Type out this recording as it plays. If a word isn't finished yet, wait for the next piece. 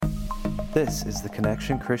This is the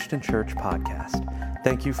Connection Christian Church podcast.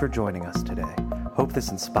 Thank you for joining us today. Hope this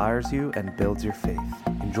inspires you and builds your faith.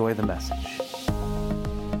 Enjoy the message.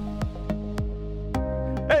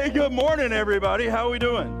 Hey, good morning, everybody. How are we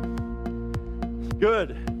doing?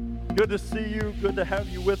 Good. Good to see you. Good to have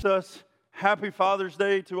you with us. Happy Father's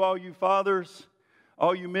Day to all you fathers,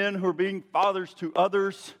 all you men who are being fathers to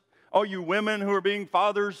others, all you women who are being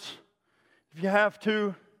fathers, if you have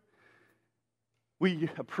to. We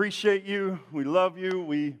appreciate you. We love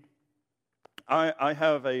you. I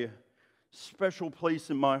have a special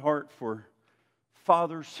place in my heart for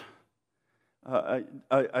fathers. I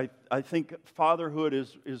think fatherhood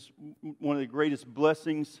is one of the greatest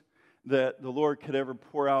blessings that the Lord could ever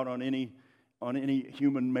pour out on any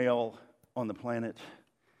human male on the planet.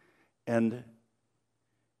 And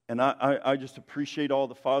I just appreciate all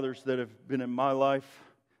the fathers that have been in my life.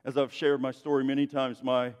 As I've shared my story many times,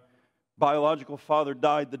 my biological father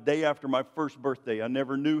died the day after my first birthday. I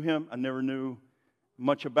never knew him. I never knew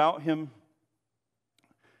much about him.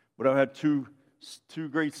 But I've had two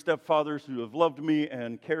great stepfathers who have loved me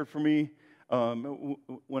and cared for me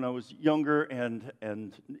when I was younger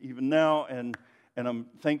and even now. And I'm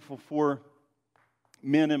thankful for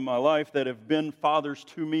men in my life that have been fathers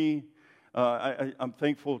to me. I'm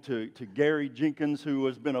thankful to Gary Jenkins, who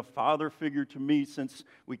has been a father figure to me since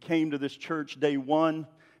we came to this church day one.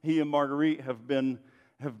 He and Marguerite have been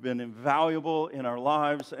invaluable in our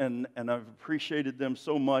lives, and I've appreciated them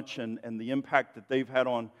so much and the impact that they've had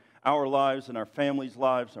on our lives and our families'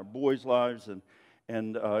 lives, our boys' lives,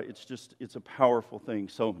 and it's a powerful thing.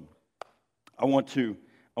 So I want to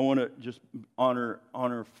just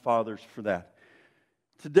honor fathers for that.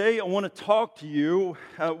 Today I want to talk to you.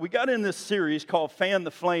 We got in this series called Fan the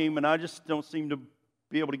Flame, and I just don't seem to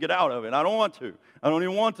be able to get out of it. I don't want to. I don't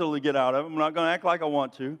even want to get out of it. I'm not going to act like I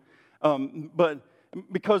want to. But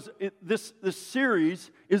because this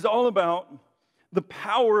series is all about the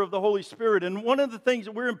power of the Holy Spirit. And one of the things,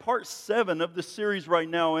 we're in part 7 of the series right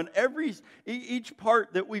now, and each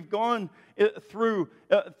part that we've gone through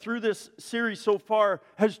this series so far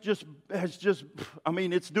has just,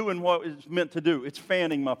 it's doing what it's meant to do. It's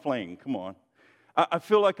fanning my flame. Come on. I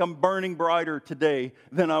feel like I'm burning brighter today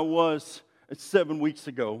than I was 7 weeks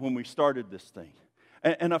ago when we started this thing,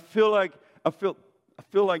 and I feel like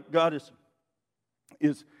God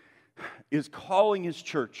is calling His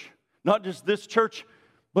church, not just this church,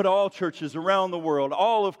 but all churches around the world,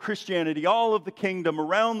 all of Christianity, all of the kingdom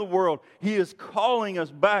around the world. He is calling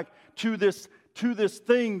us back to this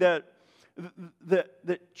thing that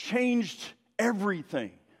changed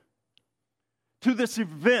everything. To this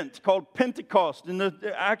event called Pentecost in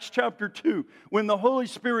the Acts chapter 2. When the Holy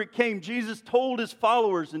Spirit came, Jesus told His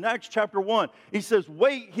followers in Acts chapter 1, He says,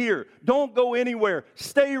 wait here, don't go anywhere,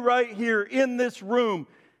 stay right here in this room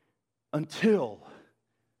until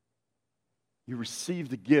you receive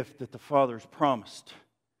the gift that the Father's promised.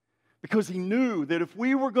 Because He knew that if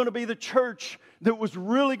we were going to be the church that was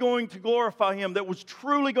really going to glorify Him, that was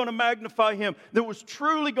truly going to magnify Him, that was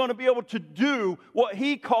truly going to be able to do what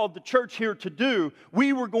He called the church here to do,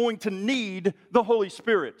 we were going to need the Holy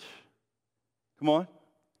Spirit. Come on.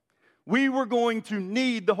 We were going to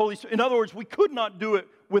need the Holy Spirit. In other words, we could not do it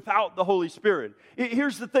without the Holy Spirit.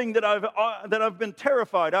 Here's the thing that I've been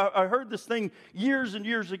terrified. I heard this thing years and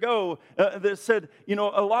years ago that said, a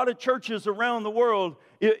lot of churches around the world,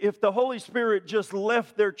 if the Holy Spirit just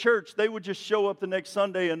left their church, they would just show up the next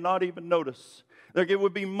Sunday and not even notice. Like it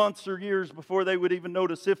would be months or years before they would even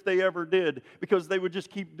notice, if they ever did, because they would just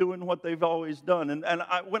keep doing what they've always done. And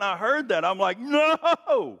when I heard that, I'm like,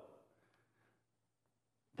 no!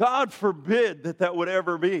 God forbid that would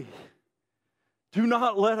ever be. Do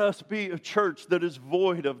not let us be a church that is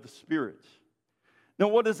void of the Spirit. Now,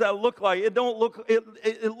 what does that look like? It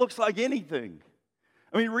looks like anything.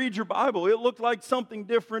 I mean, read your Bible. It looked like something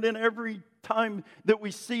different in every time that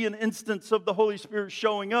we see an instance of the Holy Spirit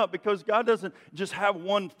showing up, because God doesn't just have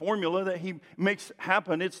one formula that He makes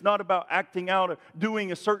happen. It's not about acting out or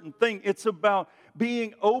doing a certain thing. It's about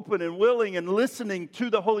being open and willing and listening to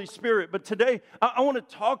the Holy Spirit. But today, I want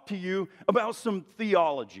to talk to you about some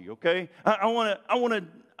theology, okay?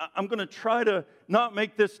 I'm going to try to not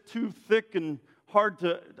make this too thick and hard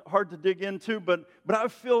to dig into, but I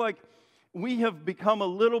feel like we have become a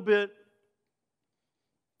little bit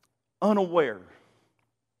unaware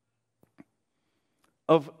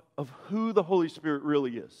of who the Holy Spirit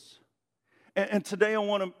really is. And today I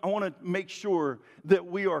want to make sure that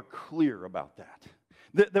we are clear about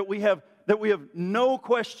that we have no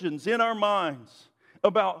questions in our minds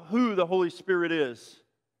about who the Holy Spirit is.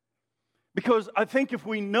 Because I think if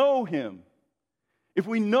we know Him,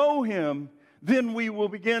 then we will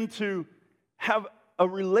begin to have a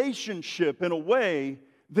relationship in a way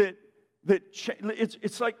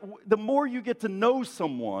it's like the more you get to know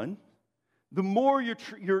someone, the more your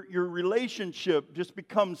relationship just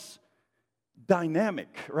becomes dynamic,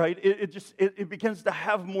 right? It begins to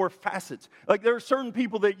have more facets. Like there are certain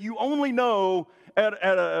people that you only know at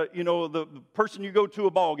the person you go to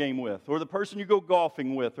a ball game with, or the person you go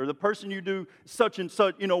golfing with, or the person you do such and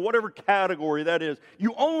such, whatever category that is.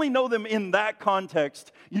 You only know them in that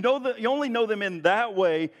context. You only know them in that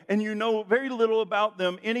way, and you know very little about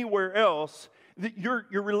them anywhere else. Your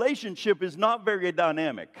relationship is not very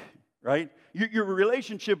dynamic, right? Your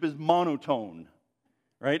relationship is monotone.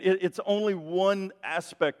 Right? It's only one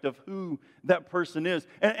aspect of who that person is.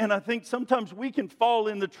 And I think sometimes we can fall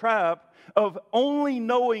in the trap of only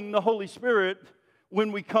knowing the Holy Spirit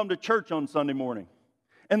when we come to church on Sunday morning.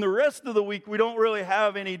 And the rest of the week, we don't really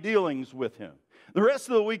have any dealings with Him. The rest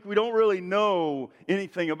of the week, we don't really know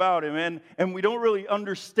anything about Him, and we don't really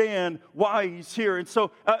understand why He's here. And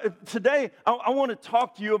so today, I want to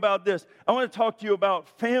talk to you about this. I want to talk to you about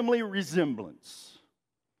family resemblance.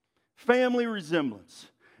 Family resemblance.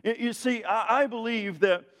 You see, I believe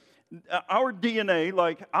that our DNA,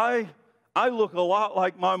 like I look a lot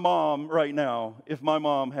like my mom right now if my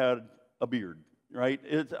mom had a beard, right?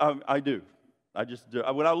 I do. I just do.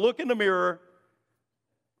 When I look in the mirror,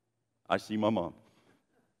 I see my mom.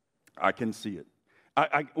 I can see it.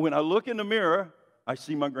 When I look in the mirror, I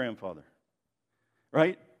see my grandfather,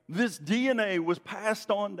 right? This DNA was passed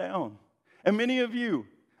on down. And many of you,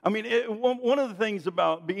 one of the things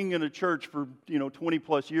about being in a church for 20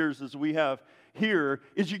 plus years as we have here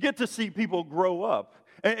is you get to see people grow up,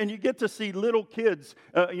 and you get to see little kids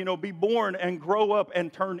be born and grow up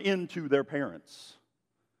and turn into their parents.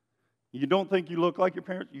 You don't think you look like your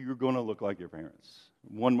parents? You're going to look like your parents,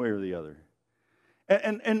 one way or the other.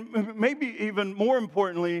 And maybe even more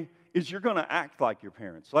importantly is you're going to act like your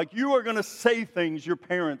parents. Like you are going to say things your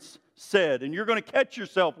parents said, and you're going to catch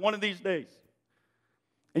yourself one of these days.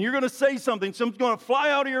 And you're going to say something going to fly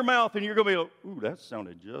out of your mouth, and you're going to be like, ooh, that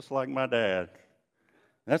sounded just like my dad.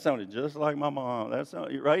 That sounded just like my mom. That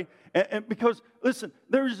sounded, right? And because, listen,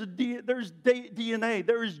 there's DNA,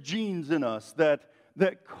 there is genes in us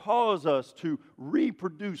that cause us to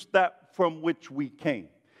reproduce that from which we came.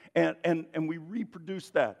 And we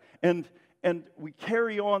reproduce that. And we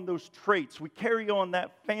carry on those traits. We carry on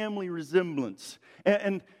that family resemblance.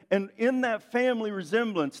 And in that family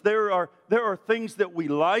resemblance, there are things that we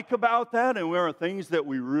like about that, and there are things that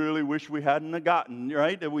we really wish we hadn't gotten,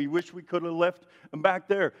 right? That we wish we could have left back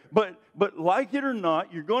there. But like it or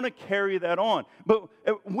not, you're going to carry that on. But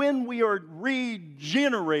when we are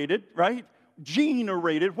regenerated, right?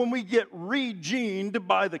 Generated, when we get regened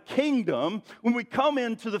by the kingdom, when we come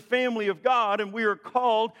into the family of God and we are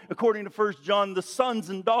called, according to 1 John, the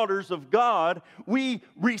sons and daughters of God, we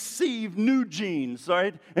receive new genes,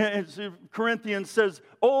 right? And Corinthians says,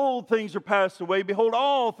 old things are passed away. Behold,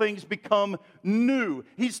 all things become new.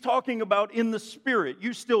 He's talking about in the spirit.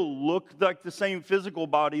 You still look like the same physical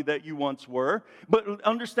body that you once were, but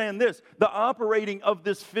understand this, the operating of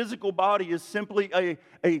this physical body is simply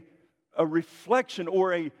a reflection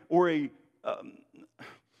or an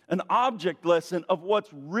object lesson of what's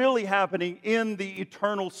really happening in the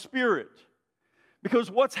eternal spirit.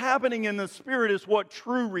 Because what's happening in the spirit is what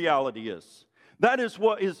true reality is. That is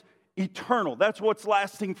what is eternal. That's what's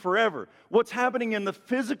lasting forever. What's happening in the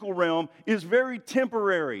physical realm is very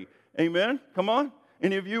temporary. Amen? Come on.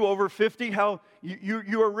 Any of you over 50, how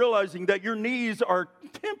you are realizing that your knees are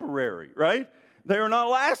temporary, right? They're not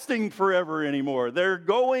lasting forever anymore. They're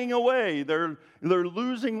going away. They're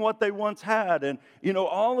losing what they once had. And,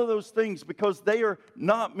 all of those things, because they are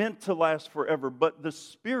not meant to last forever. But the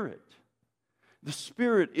Spirit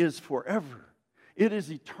is forever. It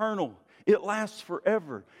is eternal. It lasts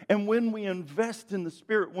forever. And when we invest in the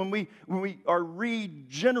Spirit, when we are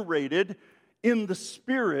regenerated in the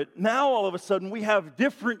Spirit, now all of a sudden we have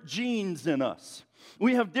different genes in us.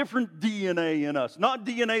 We have different DNA in us. Not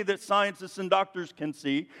DNA that scientists and doctors can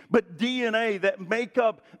see, but DNA that make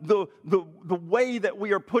up the way that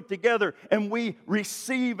we are put together. And we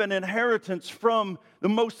receive an inheritance from the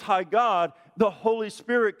Most High God. The Holy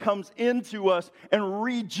Spirit comes into us and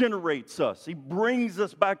regenerates us. He brings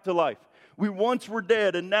us back to life. We once were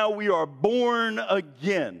dead, and now we are born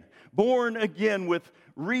again. Born again with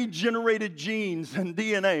regenerated genes and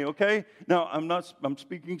DNA, okay? Now, I'm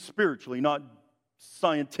speaking spiritually, not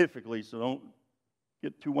scientifically, so don't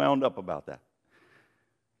get too wound up about that.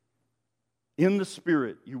 In the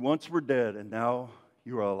Spirit, you once were dead, and now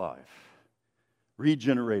you are alive.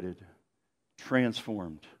 Regenerated,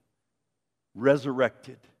 transformed,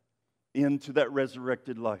 resurrected into that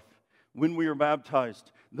resurrected life. When we are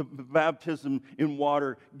baptized, the baptism in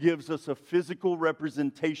water gives us a physical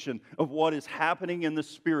representation of what is happening in the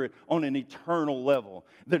Spirit on an eternal level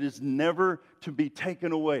that is never to be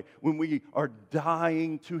taken away. When we are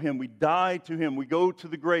dying to Him, we die to Him, we go to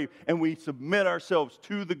the grave, and we submit ourselves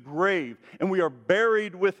to the grave, and we are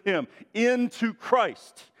buried with Him into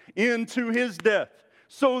Christ, into His death.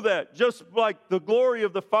 So that just like the glory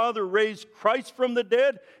of the Father raised Christ from the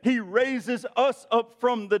dead, He raises us up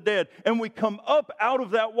from the dead. And we come up out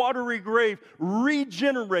of that watery grave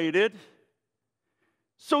regenerated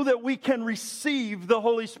so that we can receive the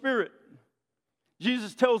Holy Spirit.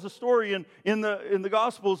 Jesus tells a story in the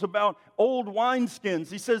Gospels about old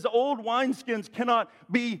wineskins. He says old wineskins cannot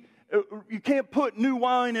be you can't put new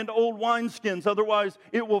wine into old wineskins, otherwise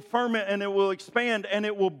it will ferment and it will expand and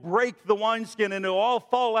it will break the wineskin and it will all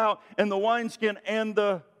fall out and the wineskin and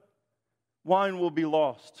the wine will be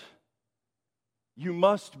lost. You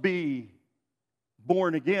must be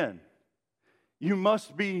born again. You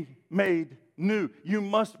must be made new. You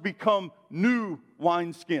must become new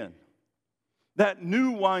wineskin. That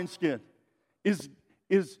new wineskin is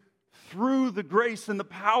through the grace and the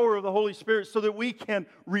power of the Holy Spirit so that we can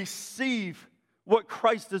receive what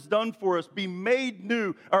Christ has done for us, be made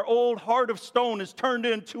new. Our old heart of stone is turned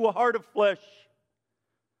into a heart of flesh.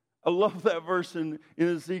 I love that verse in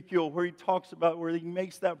Ezekiel where he talks about, where he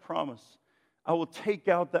makes that promise. I will take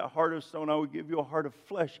out that heart of stone. I will give you a heart of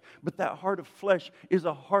flesh. But that heart of flesh is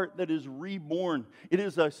a heart that is reborn. It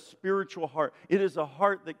is a spiritual heart. It is a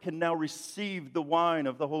heart that can now receive the wine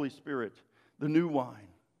of the Holy Spirit, the new wine.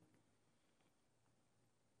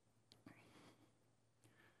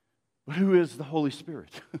 But who is the Holy Spirit?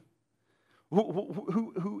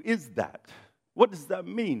 Who is that? What does that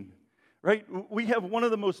mean? Right? We have one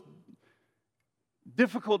of the most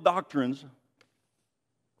difficult doctrines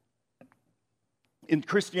in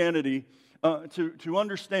Christianity to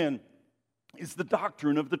understand is the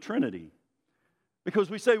doctrine of the Trinity. Because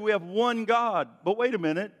we say we have one God, but wait a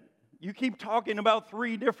minute, you keep talking about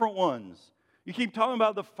three different ones. You keep talking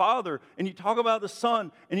about the Father, and you talk about the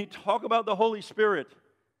Son, and you talk about the Holy Spirit.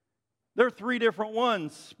 There are three different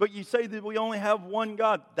ones, but you say that we only have one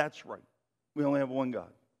God. That's right. We only have one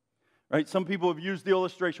God. Right? Some people have used the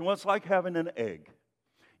illustration. Well, it's like having an egg.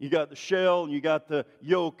 You got the shell, and you got the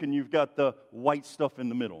yolk, and you've got the white stuff in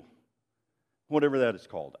the middle. Whatever that is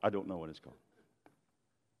called. I don't know what it's called.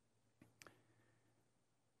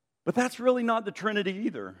 But that's really not the Trinity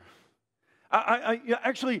either.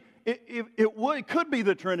 Actually, it could be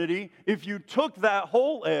the Trinity if you took that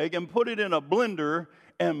whole egg and put it in a blender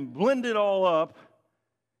and blend it all up,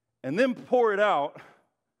 and then pour it out.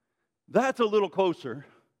 That's a little closer.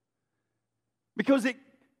 Because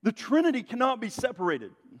the Trinity cannot be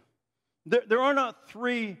separated. There are not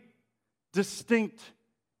three distinct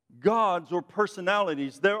gods or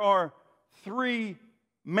personalities. There are three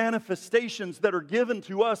manifestations that are given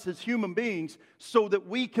to us as human beings so that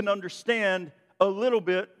we can understand a little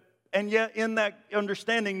bit, and yet in that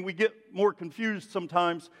understanding we get more confused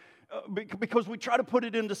sometimes. Because we try to put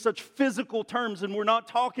it into such physical terms, and we're not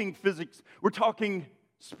talking physics, we're talking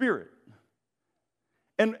spirit.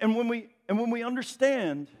 And when we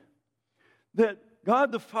understand that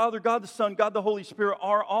God the Father, God the Son, God the Holy Spirit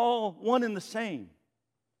are all one and the same,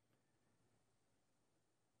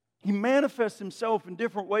 He manifests Himself in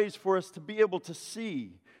different ways for us to be able to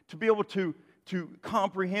see, to be able to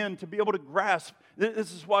comprehend, to be able to grasp.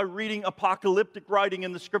 This is why reading apocalyptic writing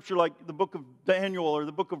in the Scripture, like the book of Daniel or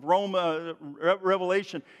the book of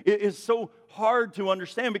Revelation, is so hard to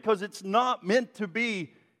understand because it's not meant to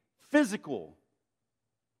be physical.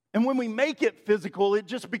 And when we make it physical, it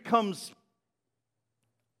just becomes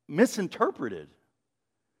misinterpreted.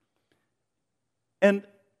 And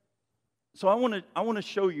so I want to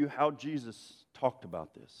show you how Jesus talked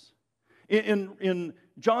about this. In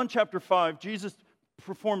John chapter 5, Jesus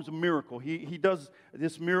performs a miracle. He does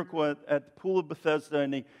this miracle at the pool of Bethesda,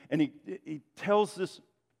 and he tells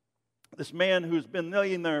this man who's been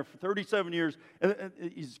laying there for 37 years, and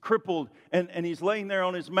he's crippled, and he's laying there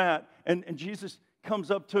on his mat, and Jesus comes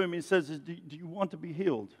up to him and he says, do you want to be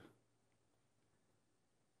healed?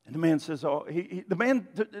 And the man says, the man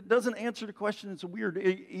doesn't answer the question. It's weird.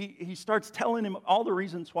 He starts telling him all the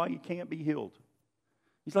reasons why he can't be healed.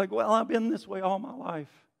 He's like, well, I've been this way all my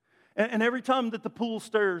life. And every time that the pool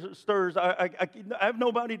stirs, I have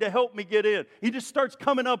nobody to help me get in. He just starts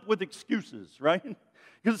coming up with excuses, right?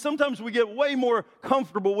 Because sometimes we get way more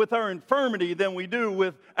comfortable with our infirmity than we do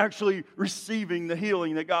with actually receiving the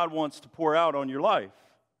healing that God wants to pour out on your life.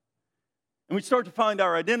 And we start to find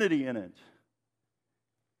our identity in it.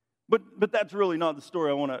 But that's really not the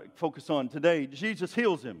story I want to focus on today. Jesus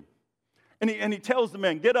heals him. And he tells the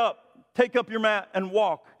man, get up, take up your mat and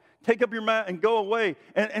walk. Take up your mat and go away.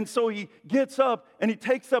 And so he gets up and he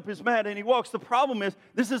takes up his mat and he walks. The problem is,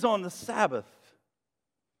 this is on the Sabbath.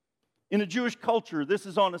 In a Jewish culture, this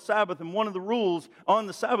is on the Sabbath. And one of the rules on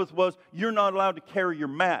the Sabbath was you're not allowed to carry your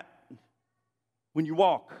mat when you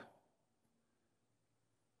walk.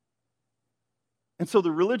 And so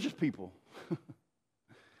the religious people,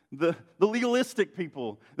 the legalistic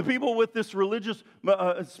people, the people with this religious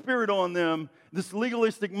spirit on them, this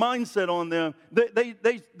legalistic mindset on them,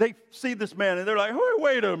 they see this man and they're like,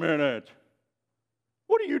 wait a minute.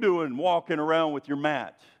 What are you doing walking around with your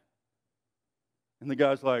mat? And the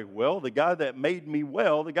guy's like, well, the guy that made me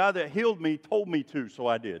well, the guy that healed me told me to, so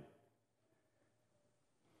I did.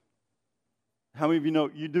 How many of you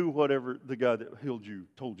know you do whatever the guy that healed you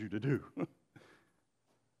told you to do?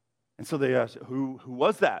 And so they ask, who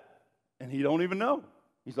was that? And he don't even know.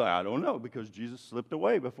 He's like, I don't know, because Jesus slipped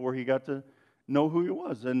away before he got to know who he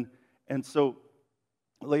was. And so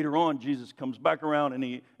later on, Jesus comes back around and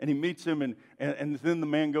he meets him, and then the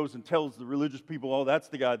man goes and tells the religious people, oh, that's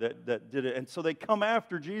the guy that did it. And so they come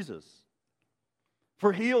after Jesus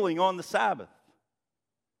for healing on the Sabbath,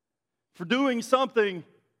 for doing something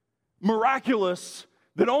miraculous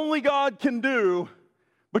that only God can do,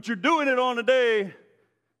 but you're doing it on a day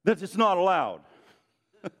that it's not allowed.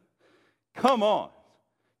 Come on.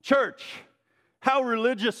 Church, how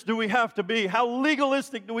religious do we have to be? How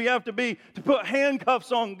legalistic do we have to be to put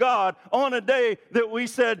handcuffs on God on a day that we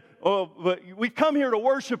said, oh, but we come here to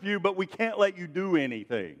worship you, but we can't let you do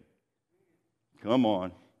anything? Come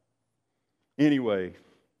on. Anyway.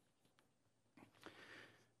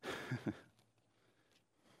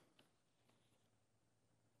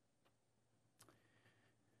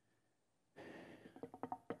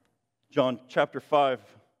 John chapter 5,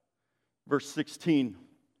 verse 16,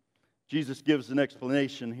 Jesus gives an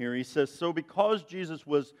explanation here. He says, so because Jesus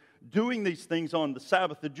was doing these things on the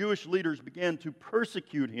Sabbath, the Jewish leaders began to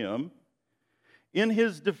persecute him. In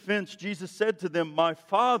his defense, Jesus said to them, my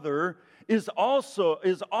Father is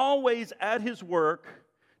always at his work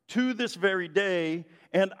to this very day,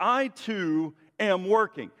 and I too am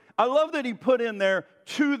working. I love that he put in there,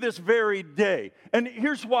 to this very day. And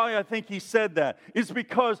here's why I think he said that. It's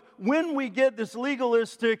because when we get this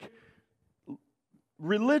legalistic,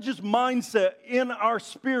 religious mindset in our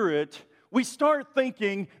spirit, we start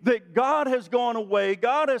thinking that God has gone away,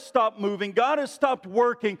 God has stopped moving, God has stopped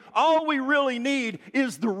working. All we really need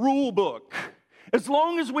is the rule book. As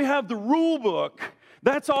long as we have the rule book,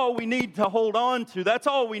 that's all we need to hold on to. That's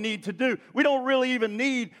all we need to do. We don't really even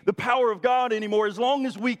need the power of God anymore as long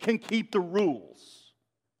as we can keep the rules.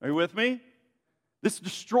 Are you with me? This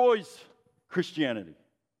destroys Christianity.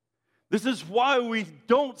 This is why we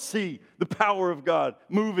don't see the power of God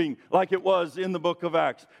moving like it was in the book of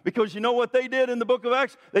Acts. Because you know what they did in the book of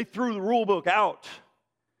Acts? They threw the rule book out.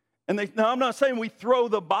 And now I'm not saying we throw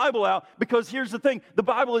the Bible out, because here's the thing. The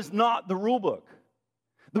Bible is not the rule book.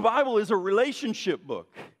 The Bible is a relationship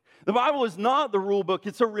book. The Bible is not the rule book.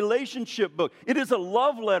 It's a relationship book. It is a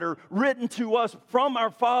love letter written to us from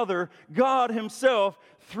our Father, God Himself,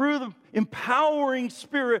 through the empowering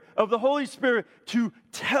Spirit of the Holy Spirit to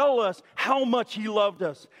tell us how much He loved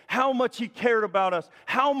us, how much He cared about us,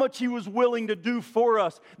 how much He was willing to do for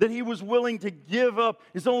us, that He was willing to give up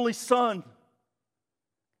His only Son,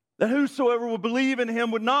 that whosoever will believe in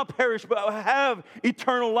Him would not perish but have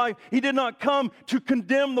eternal life. He did not come to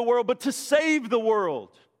condemn the world, but to save the world.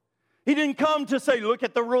 He didn't come to say, look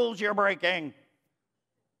at the rules you're breaking.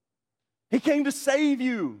 He came to save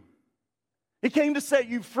you. He came to set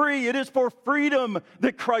you free. It is for freedom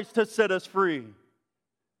that Christ has set us free.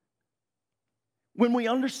 When we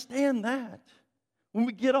understand that, when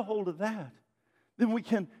we get a hold of that, then we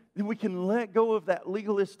can let go of that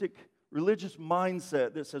legalistic religious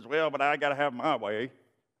mindset that says, well, but I got to have my way.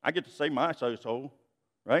 I get to say my so,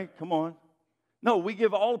 right? Come on. No, we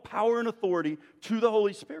give all power and authority to the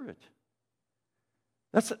Holy Spirit.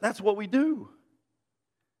 That's what we do.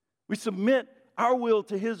 We submit our will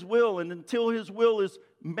to His will, and until His will is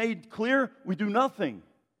made clear, we do nothing.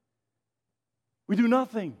 We do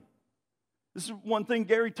nothing. This is one thing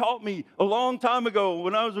Gary taught me a long time ago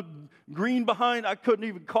when I was a green behind. I couldn't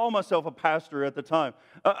even call myself a pastor at the time.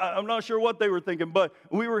 I'm not sure what they were thinking, but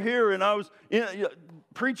we were here and I was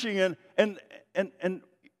preaching, and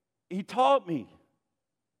he taught me.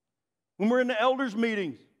 When we're in the elders'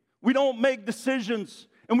 meetings, we don't make decisions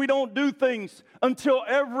and we don't do things until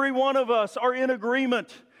every one of us are in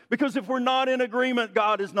agreement. Because if we're not in agreement,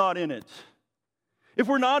 God is not in it. If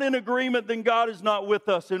we're not in agreement, then God is not with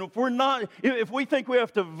us. And if we think we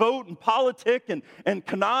have to vote and politic and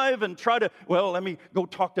connive and try to, well, let me go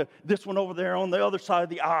talk to this one over there on the other side of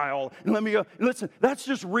the aisle. And let me go, listen, that's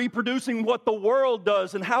just reproducing what the world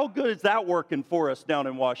does. And how good is that working for us down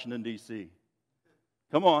in Washington, D.C.?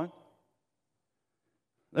 Come on.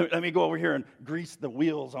 Let me go over here and grease the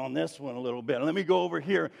wheels on this one a little bit. Let me go over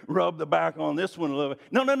here and rub the back on this one a little bit.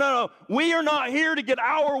 No. We are not here to get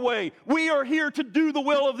our way. We are here to do the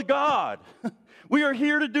will of the God. We are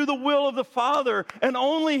here to do the will of the Father and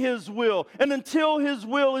only His will. And until His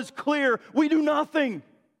will is clear, we do nothing.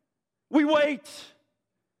 We wait.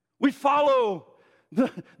 We follow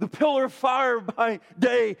the pillar of fire by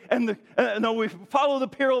day and we follow the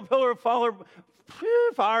pillar of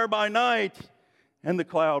fire by night. And the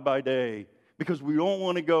cloud by day, because we don't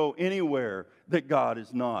want to go anywhere that God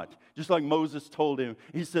is not. Just like Moses told him,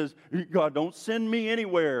 he says, God, don't send me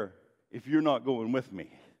anywhere if you're not going with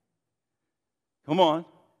me. Come on.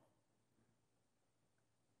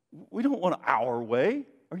 We don't want our way.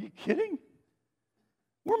 Are you kidding?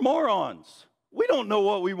 We're morons. We don't know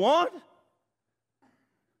what we want.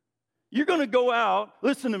 You're going to go out,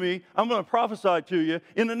 listen to me, I'm going to prophesy to you.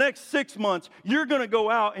 In the next 6 months, you're going to go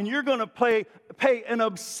out and you're going to pay an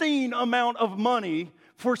obscene amount of money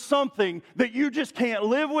for something that you just can't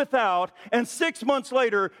live without. And 6 months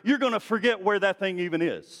later, you're going to forget where that thing even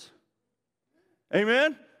is.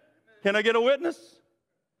 Amen? Can I get a witness?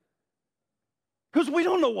 Because we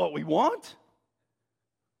don't know what we want.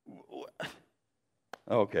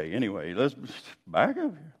 Okay, anyway, let's back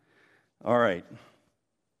up here. All right.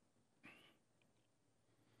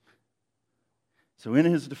 So in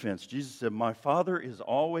His defense, Jesus said, my Father is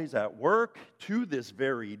always at work to this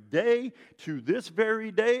very day. To this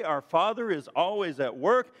very day, our Father is always at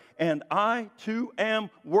work, and I too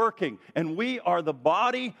am working. And we are the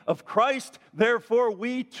body of Christ. Therefore,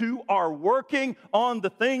 we too are working on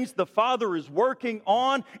the things the Father is working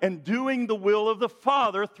on and doing the will of the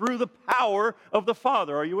Father through the power of the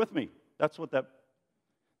Father. Are you with me? That's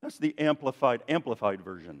the amplified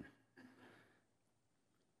version.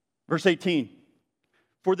 Verse 18.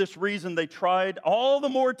 For this reason, they tried all the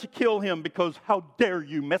more to kill Him, because how dare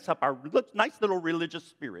you mess up our nice little religious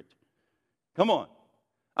spirit. Come on.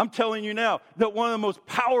 I'm telling you now that one of the most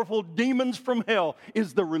powerful demons from hell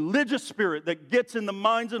is the religious spirit that gets in the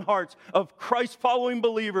minds and hearts of Christ-following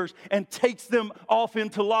believers and takes them off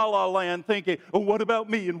into la-la land thinking, oh, what about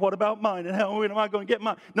me and what about mine and how am I going to get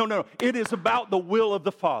mine? No. It is about the will of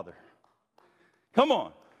the Father. Come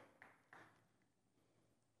on.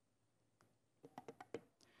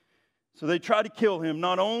 So they tried to kill Him.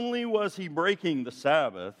 Not only was He breaking the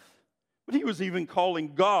Sabbath, but He was even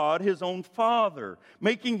calling God His own Father,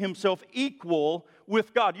 making Himself equal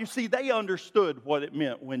with God. You see, they understood what it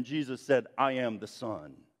meant when Jesus said, I am the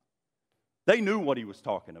Son. They knew what He was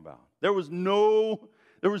talking about. There was no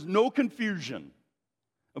confusion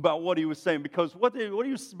about what He was saying, because what He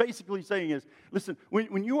was basically saying is, listen,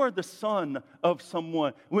 when you are the son of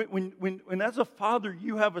someone, when as a father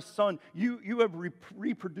you have a son, you have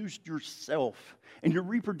reproduced yourself, and you're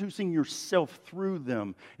reproducing yourself through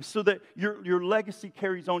them, so that your legacy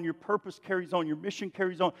carries on, your purpose carries on, your mission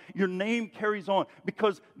carries on, your name carries on,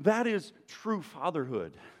 because that is true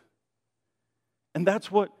fatherhood. And that's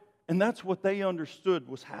what they understood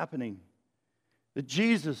was happening. That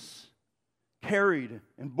Jesus carried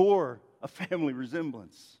and bore a family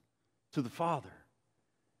resemblance to the Father.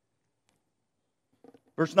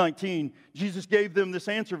 Verse 19, Jesus gave them this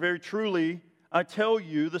answer, very truly, I tell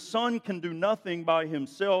you, the Son can do nothing by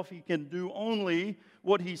Himself. He can do only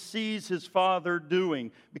what He sees His Father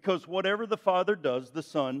doing, because whatever the Father does, the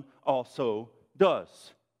Son also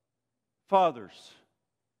does. Fathers,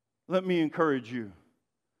 let me encourage you.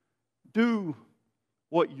 Do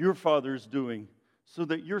what your Father is doing, so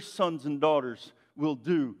that your sons and daughters will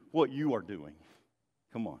do what you are doing.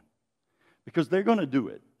 Come on. Because they're going to do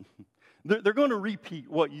it. They're going to repeat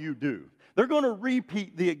what you do. They're going to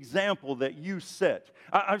repeat the example that you set.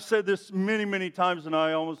 I've said this many, many times, and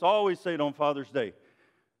I almost always say it on Father's Day.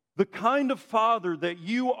 The kind of father that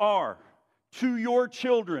you are to your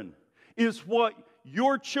children is what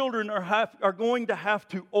your children are going to have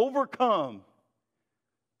to overcome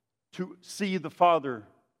to see the Father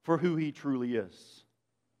for who He truly is.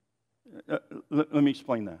 Let me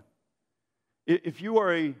explain that. If you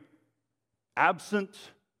are a absent,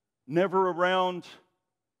 never around,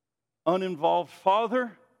 uninvolved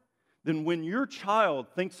father, then when your child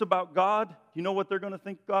thinks about God, you know what they're going to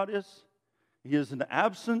think God is? He is an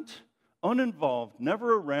absent, uninvolved,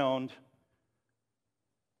 never around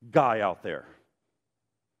guy out there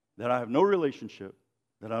that I have no relationship,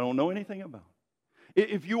 that I don't know anything about.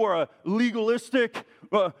 If you are a legalistic,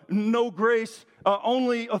 no grace,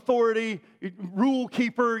 only authority, rule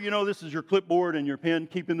keeper, this is your clipboard and your pen,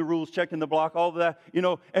 keeping the rules, checking the block, all of that,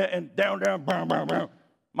 and down, bam, bam, bam,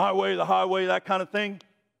 my way, the highway, that kind of thing,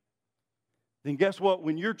 then guess what?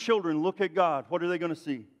 When your children look at God, what are they going to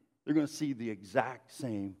see? They're going to see the exact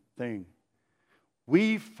same thing.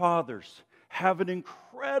 We fathers have an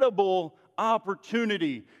incredible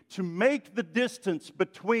opportunity to make the distance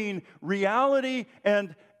between reality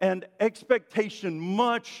and expectation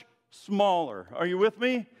much smaller. Are you with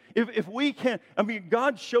me? If we can,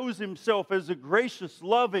 God shows Himself as a gracious,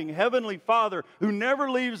 loving, heavenly Father who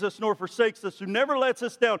never leaves us nor forsakes us, who never lets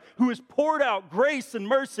us down, who has poured out grace and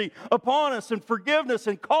mercy upon us and forgiveness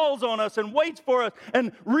and calls on us and waits for us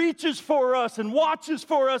and reaches for us and watches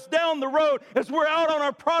for us down the road as we're out on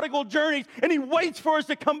our prodigal journeys, and He waits for us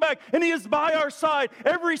to come back, and He is by our side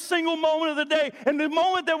every single moment of the day. And the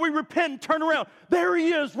moment that we repent and turn around, there He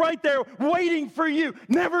is right there waiting for you,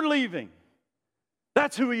 never leaving.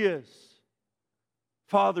 That's who He is.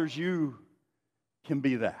 Fathers, you can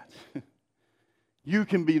be that. You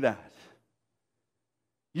can be that.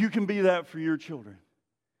 You can be that for your children.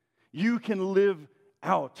 You can live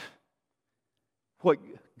out what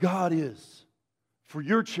God is for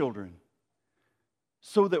your children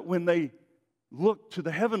so that when they look to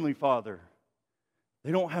the Heavenly Father,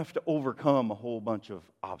 they don't have to overcome a whole bunch of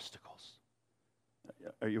obstacles.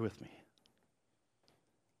 Are you with me?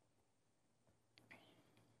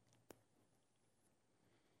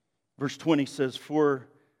 Verse 20 says, "For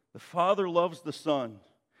the Father loves the Son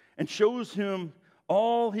and shows Him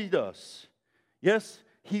all He does. Yes,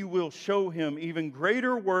 He will show Him even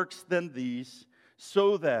greater works than these,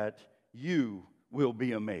 so that you will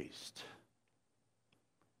be amazed."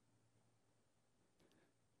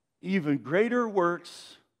 Even greater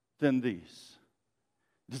works than these.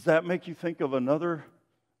 Does that make you think of another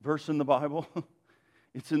verse in the Bible?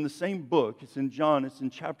 It's in the same book. It's in John. It's in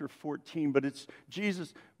chapter 14. But it's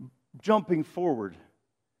Jesus jumping forward.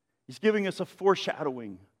 He's giving us a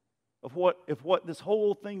foreshadowing of what this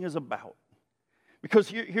whole thing is about. Because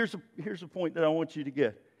here's a point that I want you to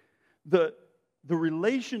get. The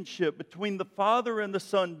relationship between the Father and the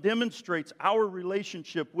Son demonstrates our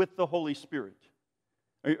relationship with the Holy Spirit.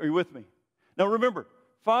 Are you with me? Now remember,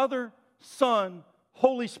 Father, Son,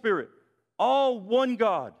 Holy Spirit, all one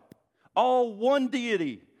God, all one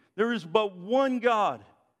deity. There is but one God.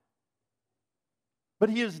 But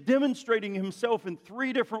He is demonstrating Himself in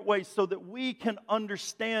three different ways so that we can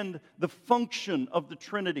understand the function of the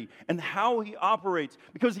Trinity and how He operates,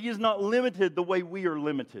 because He is not limited the way we are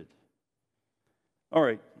limited. All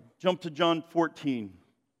right, jump to John 14.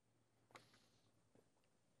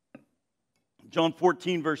 John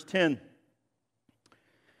 14, verse 10.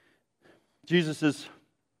 Jesus has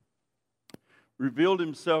revealed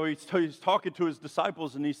Himself. He's talking to His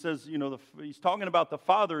disciples, and He says, He's talking about the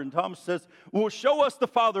Father, and Thomas says, well, show us the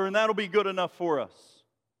Father, and that'll be good enough for us.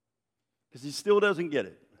 Because he still doesn't get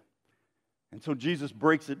it. And so Jesus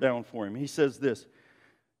breaks it down for him. He says this,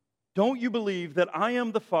 "Don't you believe that I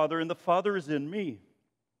am the Father, and the Father is in me?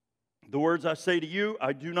 The words I say to you,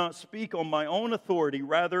 I do not speak on my own authority.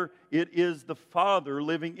 Rather, it is the Father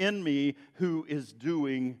living in me who is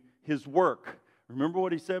doing His work." Remember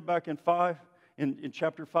what He said back in 5? In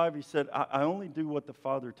chapter 5, He said, I only do what the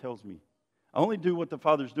Father tells me. I only do what the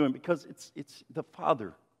Father's doing because it's the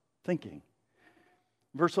Father thinking.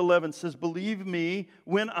 Verse 11 says, "Believe me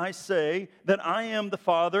when I say that I am the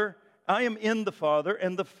Father, I am in the Father,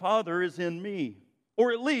 and the Father is in me.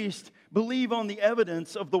 Or at least believe on the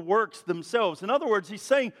evidence of the works themselves." In other words, He's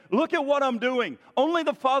saying, look at what I'm doing. Only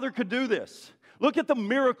the Father could do this. Look at the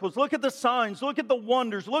miracles. Look at the signs. Look at the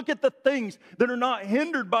wonders. Look at the things that are not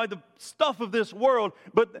hindered by the stuff of this world,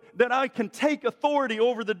 but that I can take authority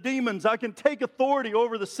over the demons. I can take authority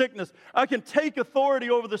over the sickness. I can take authority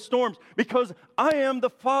over the storms because I am the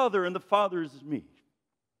Father and the Father is me.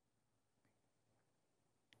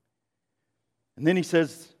 And then He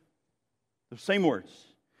says the same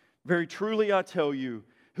words. "Very truly I tell you,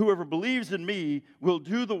 whoever believes in me will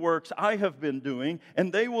do the works I have been doing,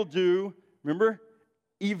 and they will do," remember,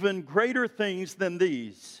 "even greater things than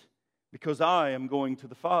these, because I am going to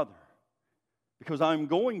the Father." Because I'm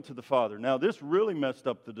going to the Father. Now, this really messed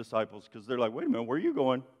up the disciples because they're like, wait a minute, where are you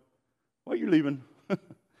going? Why are you leaving?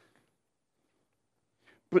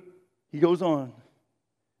 But He goes on.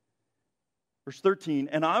 Verse 13,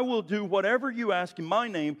 "And I will do whatever you ask in my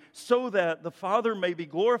name, so that the Father may be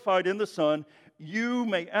glorified in the Son. You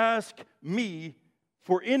may ask me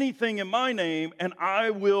for anything in my name, and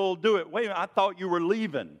I will do it." Wait a minute, I thought you were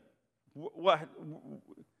leaving. What?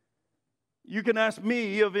 You can ask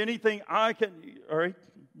me of anything I can, all right?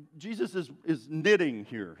 Jesus is knitting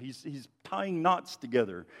here. He's tying knots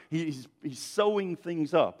together. He's sewing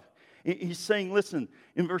things up. He's saying, listen,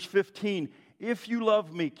 in verse 15, if you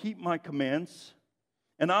love me, keep my commands,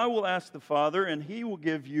 and I will ask the Father, and he will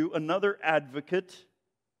give you another advocate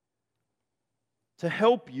to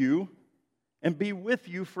help you and be with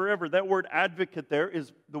you forever. That word advocate there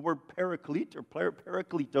is the word paraclete or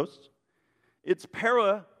parakletos. It's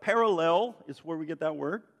parallel is where we get that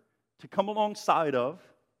word, to come alongside of.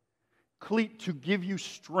 Cleat, to give you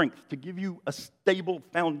strength, to give you a stable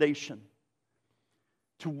foundation,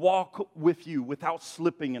 to walk with you without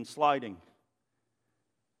slipping and sliding.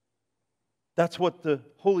 That's what the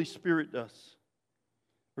Holy Spirit does.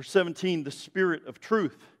 Verse 17, the Spirit of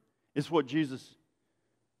truth is what Jesus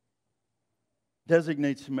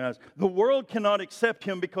designates him as. The world cannot accept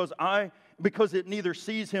him because it neither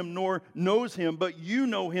sees him nor knows him, but you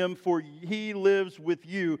know him, for he lives with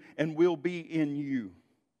you and will be in you.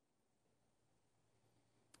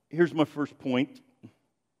 Here's my first point.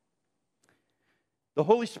 The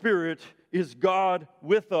Holy Spirit is God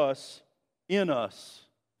with us, in us,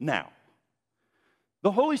 now.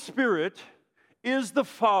 The Holy Spirit is the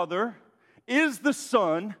Father, is the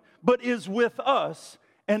Son, but is with us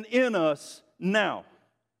and in us now.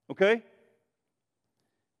 Okay?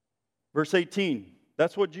 Verse 18.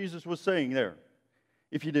 That's what Jesus was saying there,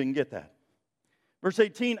 if you didn't get that. Verse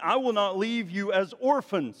 18, I will not leave you as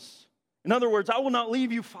orphans. In other words, I will not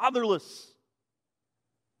leave you fatherless.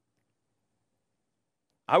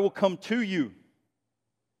 I will come to you.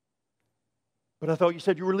 But I thought you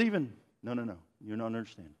said you were leaving. No. You're not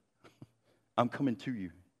understanding. I'm coming to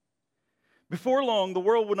you. Before long, the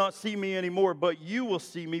world will not see me anymore, but you will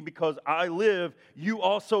see me because I live. You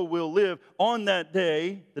also will live. On that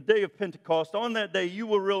day, the day of Pentecost, on that day, you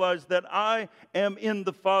will realize that I am in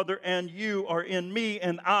the Father and you are in me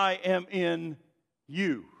and I am in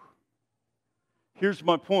you. Here's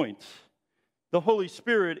my point. The Holy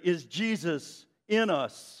Spirit is Jesus in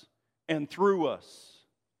us and through us.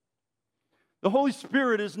 The Holy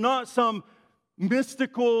Spirit is not some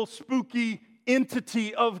mystical, spooky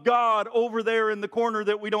entity of God over there in the corner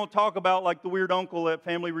that we don't talk about like the weird uncle at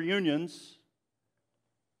family reunions.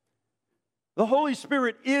 The Holy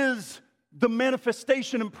Spirit is the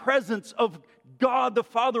manifestation and presence of God the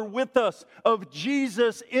Father with us, of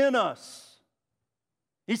Jesus in us.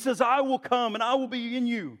 He says, I will come and I will be in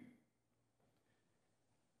you.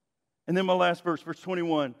 And then my last verse, verse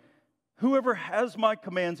 21. Whoever has my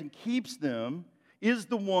commands and keeps them is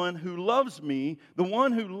the one who loves me. The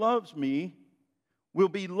one who loves me will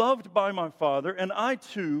be loved by my Father, and I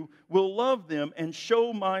too will love them and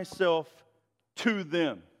show myself to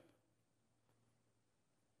them.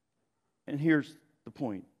 And here's the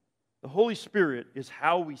point. The Holy Spirit is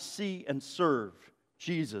how we see and serve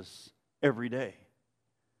Jesus every day.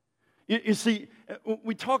 You see,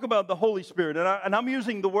 we talk about the Holy Spirit, and I'm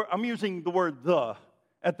using the word "the"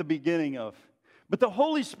 at the beginning of, but the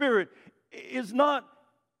Holy Spirit is not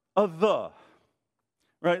a "the."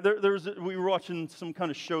 Right? We were watching some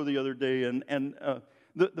kind of show the other day, and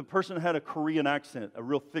the person had a Korean accent, a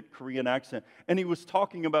real thick Korean accent, and he was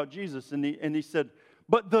talking about Jesus, and he said,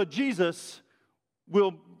 "But the Jesus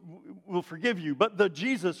will forgive you, but the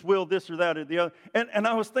Jesus will this or that or the other." And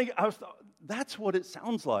I was thinking, that's what it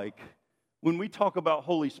sounds like when we talk about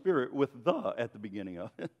Holy Spirit with "the" at the beginning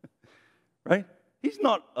of it, right? He's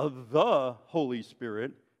not the Holy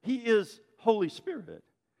Spirit. He is Holy Spirit.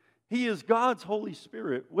 He is God's Holy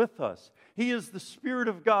Spirit with us. He is the Spirit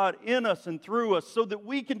of God in us and through us so that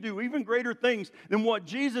we can do even greater things than what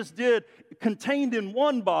Jesus did, contained in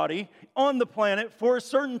one body on the planet for a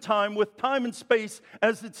certain time with time and space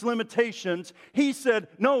as its limitations. He said,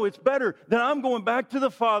 no, it's better that I'm going back to the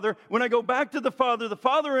Father. When I go back to the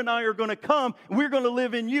Father and I are going to come, and we're going to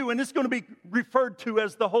live in you, and it's going to be referred to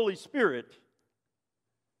as the Holy Spirit.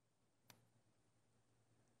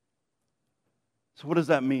 So what does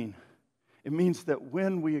that mean? It means that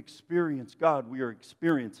when we experience God, we are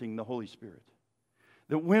experiencing the Holy Spirit.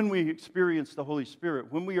 That when we experience the Holy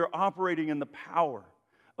Spirit, when we are operating in the power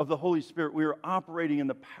of the Holy Spirit, we are operating in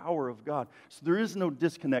the power of God. So there is no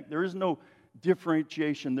disconnect. There is no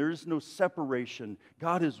differentiation. There is no separation.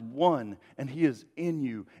 God is one, and He is in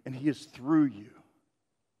you, and He is through you.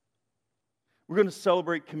 We're going to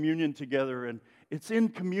celebrate communion together, and it's in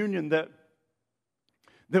communion that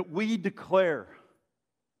we declare.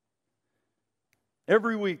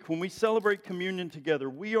 Every week when we celebrate communion together,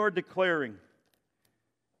 we are declaring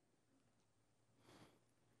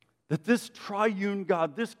that this triune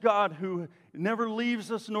God, this God who never leaves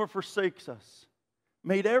us nor forsakes us,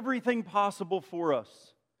 made everything possible for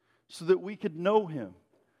us so that we could know Him,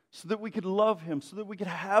 so that we could love Him, so that we could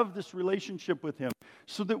have this relationship with Him,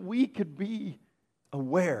 so that we could be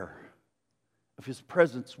aware of His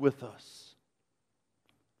presence with us.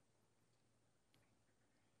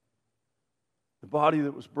 The body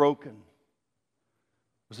that was broken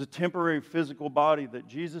was a temporary physical body that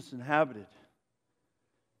Jesus inhabited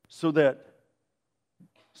so that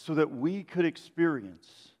we could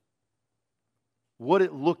experience what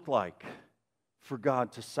it looked like for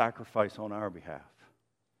God to sacrifice on our behalf.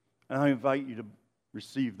 And I invite you to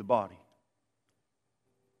receive the body.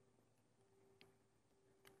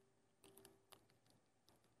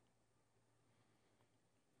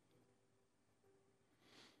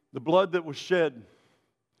 The blood that was shed,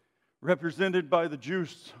 represented by the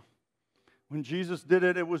juice. When Jesus did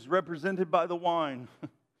it, it was represented by the wine.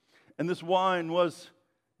 And this wine was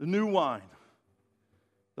the new wine.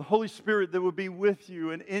 The Holy Spirit that would be with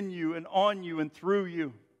you and in you and on you and through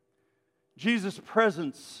you. Jesus'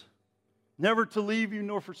 presence, never to leave you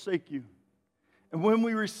nor forsake you. And when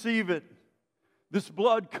we receive it, this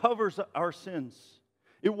blood covers our sins.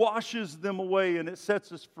 It washes them away and it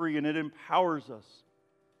sets us free and it empowers us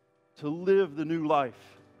to live the new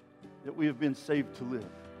life that we have been saved to live.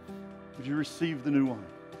 Would you receive the new wine?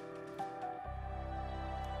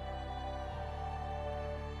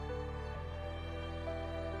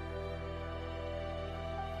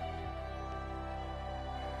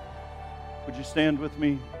 Would you stand with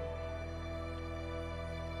me?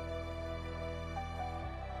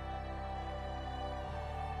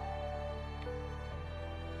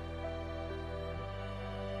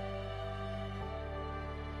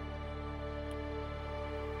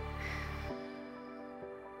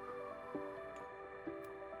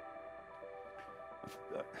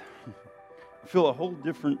 I feel a whole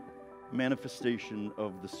different manifestation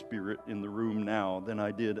of the Spirit in the room now than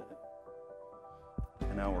I did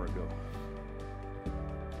an hour ago.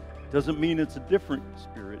 Doesn't mean it's a different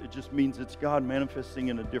Spirit. It just means it's God manifesting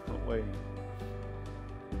in a different way.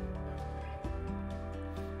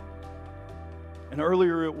 And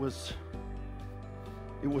earlier it was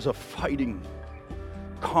a fighting,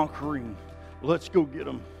 conquering. Let's go get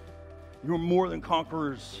them. You're more than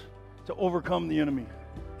conquerors to overcome the enemy.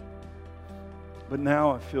 But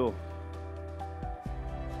now I feel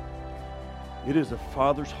it is a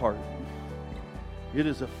Father's heart. It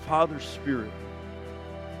is a Father's Spirit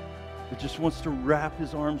that just wants to wrap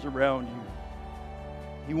His arms around you.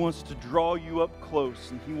 He wants to draw you up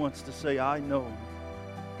close and He wants to say, I know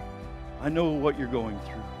what you're going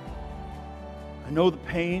through. I know the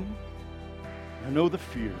pain. I know the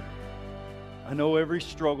fear. I know every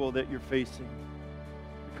struggle that you're facing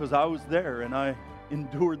because I was there and I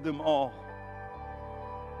endured them all.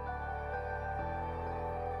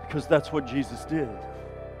 Because that's what Jesus did.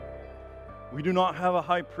 We do not have a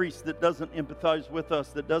high priest that doesn't empathize with us,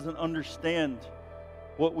 that doesn't understand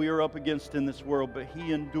what we are up against in this world, but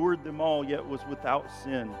He endured them all, yet was without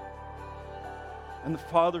sin. And the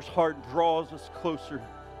Father's heart draws us closer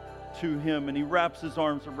to Him, and He wraps His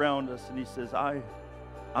arms around us, and He says, I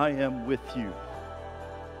am with you.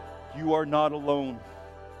 You are not alone.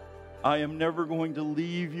 I am never going to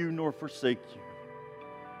leave you nor forsake you.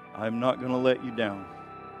 I am not going to let you down.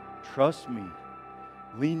 Trust me.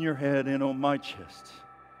 Lean your head in on my chest.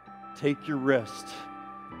 Take your rest.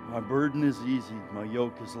 My burden is easy. My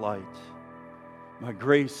yoke is light. My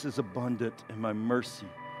grace is abundant and my mercy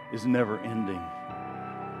is never ending.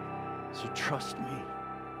 So trust me.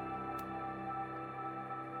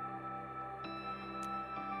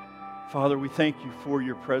 Father, we thank you for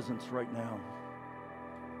your presence right now.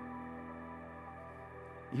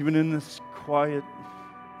 Even in this quiet,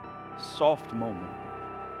 soft moment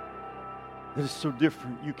that is so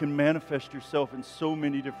different, you can manifest yourself in so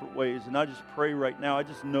many different ways. And I just pray right now, I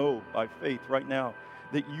just know by faith right now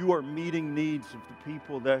that you are meeting needs of the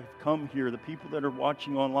people that have come here, the people that are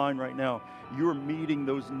watching online right now. You are meeting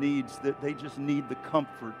those needs, that they just need the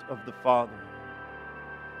comfort of the Father,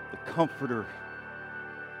 the Comforter.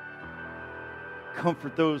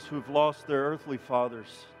 Comfort those who have lost their earthly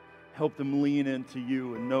fathers. Help them lean into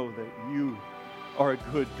you and know that you are a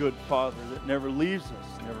good, good Father that never leaves us,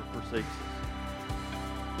 never forsakes us.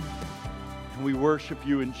 And we worship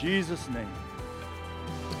you in Jesus' name.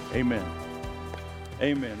 Amen.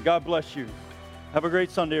 Amen. God bless you. Have a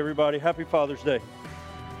great Sunday, everybody. Happy Father's Day.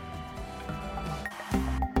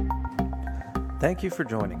 Thank you for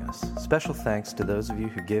joining us. Special thanks to those of you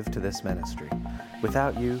who give to this ministry.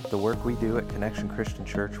 Without you, the work we do at Connection Christian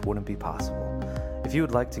Church wouldn't be possible. If you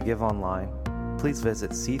would like to give online, please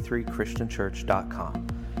visit c3christianchurch.com.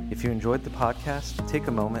 If you enjoyed the podcast, take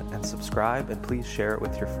a moment and subscribe, and please share it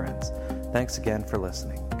with your friends. Thanks again for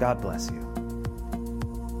listening. God bless you.